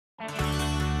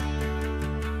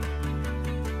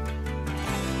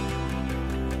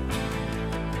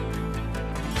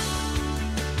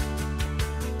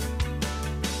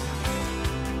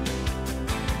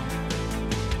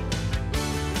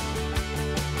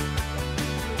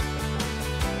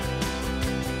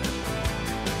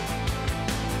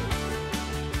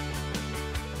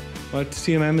What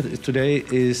CMM today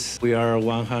is, we are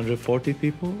 140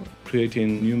 people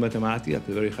creating new mathematics at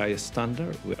the very highest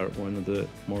standard. We are one of the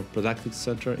more productive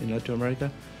centers in Latin America.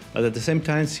 But at the same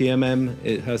time, CMM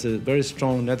it has a very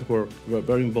strong network. We're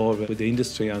very involved with the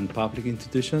industry and public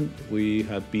institutions. We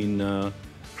have been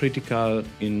critical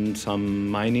in some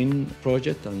mining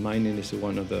projects, and mining is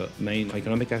one of the main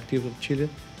economic activities of Chile.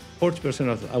 40%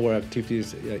 of our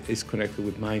activities is connected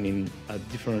with mining at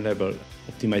different levels.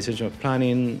 Optimization of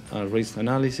planning, risk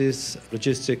analysis,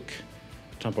 logistic,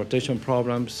 transportation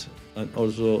problems, and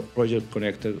also projects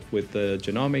connected with the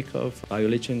genomic of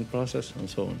bioleaching process and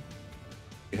so on.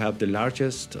 We have the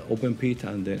largest open pit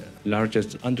and the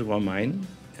largest underground mine,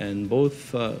 and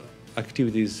both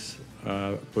activities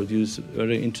produce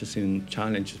very interesting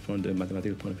challenges from the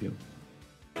mathematical point of view.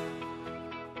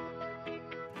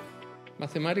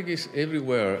 Mathematics is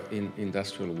everywhere in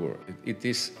industrial world. It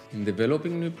is in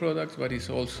developing new products, but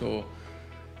it's also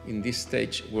in this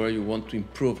stage where you want to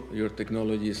improve your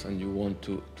technologies and you want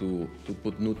to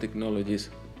put new technologies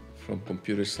from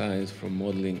computer science, from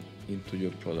modeling into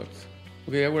your products.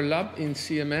 Okay, our lab in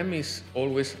CMM is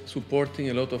always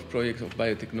supporting a lot of projects of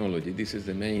biotechnology. This is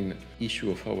the main issue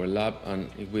of our lab, and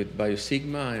with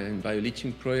BioSigma and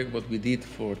bioleaching project, what we did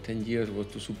for 10 years was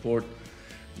to support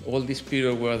all this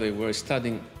period where they were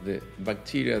studying the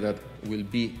bacteria that will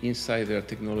be inside their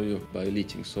technology of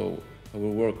bioleaching. So our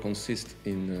work consists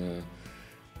in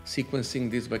sequencing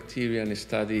these bacteria and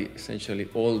study essentially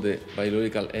all the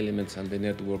biological elements and the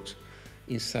networks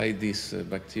inside this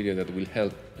bacteria that will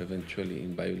help eventually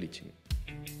in bioleaching.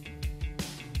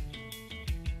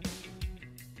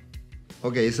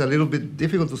 Okay, it's a little bit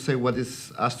difficult to say what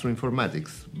is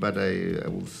astroinformatics, but I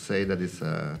will say that it's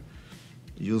a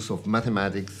use of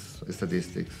mathematics,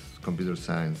 statistics, computer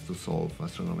science to solve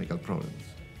astronomical problems.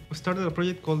 We started a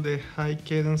project called the High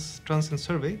Cadence Transient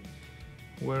Survey,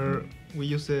 where we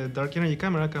use a dark energy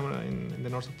camera in the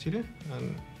north of Chile,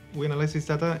 and we analyze this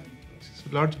data,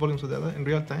 large volumes of data in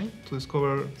real time, to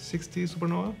discover 60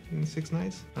 supernova in 6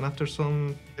 nights, and after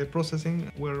some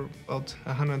processing, we're about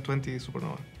 120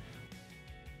 supernova.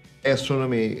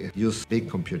 Astronomy uses big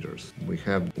computers. We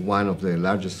have one of the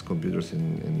largest computers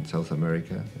in South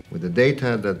America. With the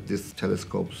data that these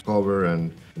telescopes cover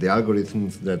and the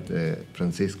algorithms that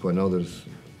Francisco and others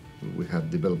we have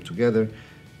developed together,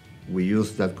 we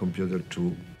use that computer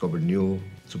to cover new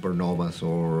supernovas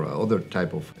or other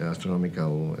type of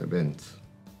astronomical events.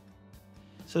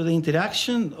 So the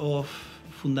interaction of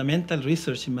fundamental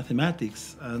research in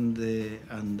mathematics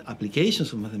and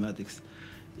applications of mathematics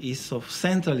is of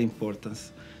central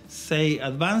importance. Say,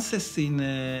 advances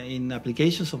in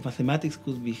applications of mathematics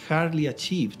could be hardly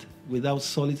achieved without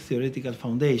solid theoretical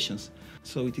foundations.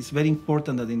 So it is very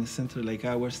important that in a center like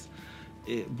ours,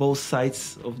 both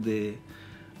sides of the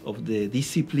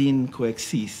discipline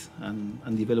coexist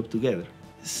and develop together.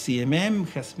 CMM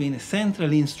has been a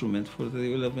central instrument for the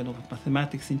development of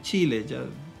mathematics in Chile,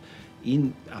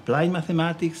 in applied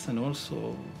mathematics and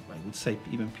also, I would say,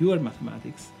 even pure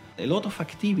mathematics. A lot of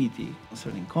activity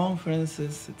concerning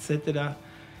conferences, etc.,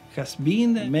 has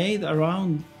been made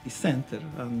around the center,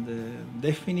 and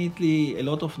definitely a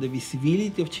lot of the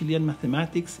visibility of Chilean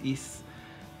mathematics is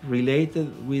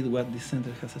related with what the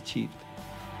center has achieved.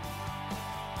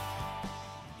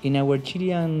 In our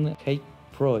Chilean Cake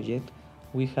project,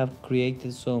 we have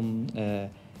created some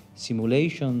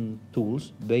simulation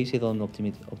tools based on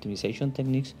optimization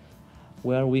techniques,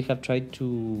 where we have tried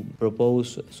to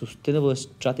propose sustainable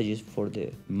strategies for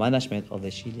the management of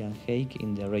the Chilean hake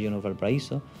in the region of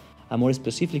Valparaiso. And more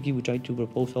specifically, we try to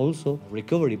propose also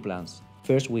recovery plans.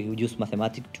 First, we use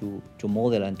mathematics to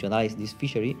model and to analyze this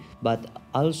fishery, but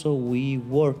also we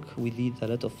did a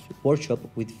lot of workshop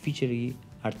with fishery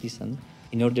artisans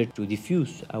in order to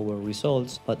diffuse our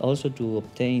results, but also to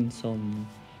obtain some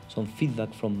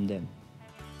feedback from them.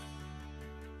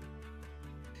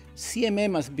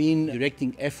 CMM has been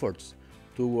directing efforts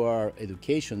toward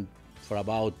education for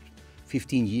about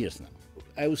 15 years now.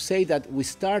 I would say that we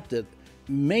started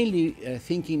mainly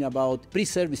thinking about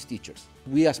pre-service teachers.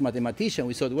 We as mathematicians,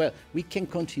 we thought, well, we can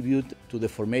contribute to the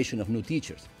formation of new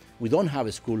teachers. We don't have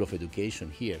a school of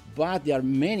education here, but there are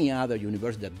many other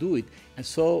universities that do it, and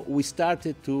so we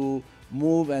started to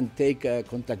move and take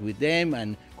contact with them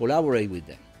and collaborate with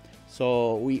them.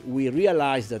 So we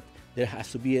realized that there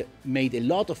has to be made a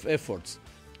lot of efforts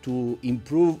to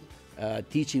improve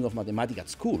teaching of mathematics at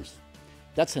schools.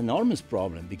 That's an enormous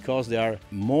problem because there are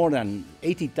more than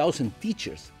 80,000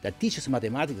 teachers that teach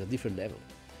mathematics at different levels.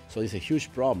 So it's a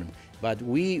huge problem. But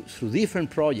we, through different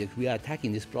projects, we are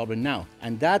attacking this problem now.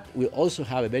 And that will also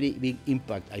have a very big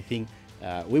impact, I think.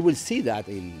 We will see that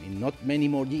in not many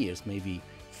more years, maybe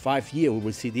 5 years we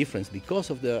will see difference because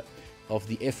of the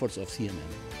efforts of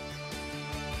CMM.